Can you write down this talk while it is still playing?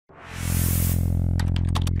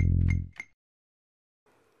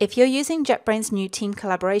If you're using JetBrains' new team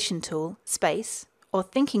collaboration tool, Space, or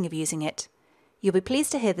thinking of using it, you'll be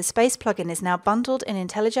pleased to hear the Space plugin is now bundled in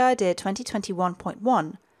IntelliJ IDEA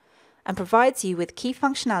 2021.1 and provides you with key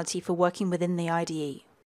functionality for working within the IDE.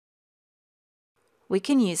 We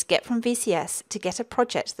can use Get from VCS to get a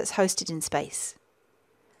project that's hosted in Space.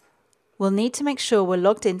 We'll need to make sure we're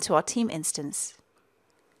logged into our team instance.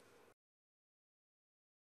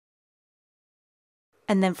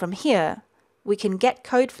 And then from here, we can get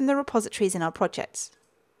code from the repositories in our projects.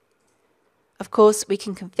 Of course, we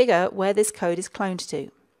can configure where this code is cloned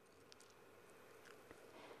to.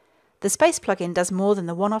 The Space plugin does more than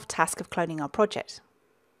the one-off task of cloning our project.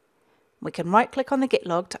 We can right-click on the Git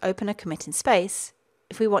log to open a commit in Space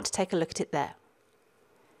if we want to take a look at it there.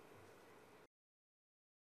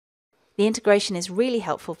 The integration is really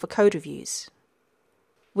helpful for code reviews.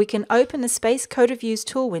 We can open the Space Code Reviews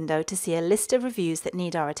tool window to see a list of reviews that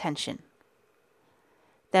need our attention.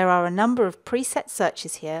 There are a number of preset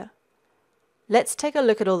searches here. Let's take a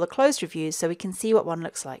look at all the closed reviews so we can see what one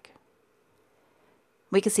looks like.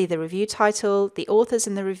 We can see the review title, the authors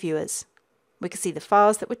and the reviewers. We can see the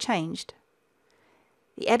files that were changed.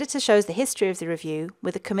 The editor shows the history of the review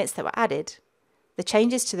with the commits that were added, the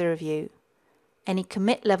changes to the review, any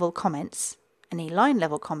commit level comments, any line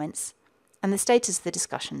level comments, and the status of the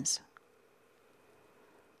discussions.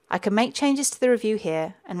 I can make changes to the review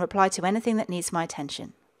here and reply to anything that needs my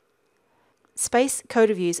attention. Space code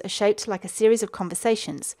reviews are shaped like a series of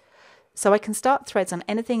conversations, so I can start threads on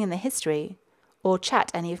anything in the history or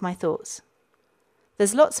chat any of my thoughts.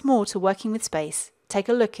 There's lots more to working with Space. Take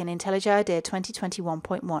a look in IntelliJ IDEA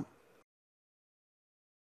 2021.1.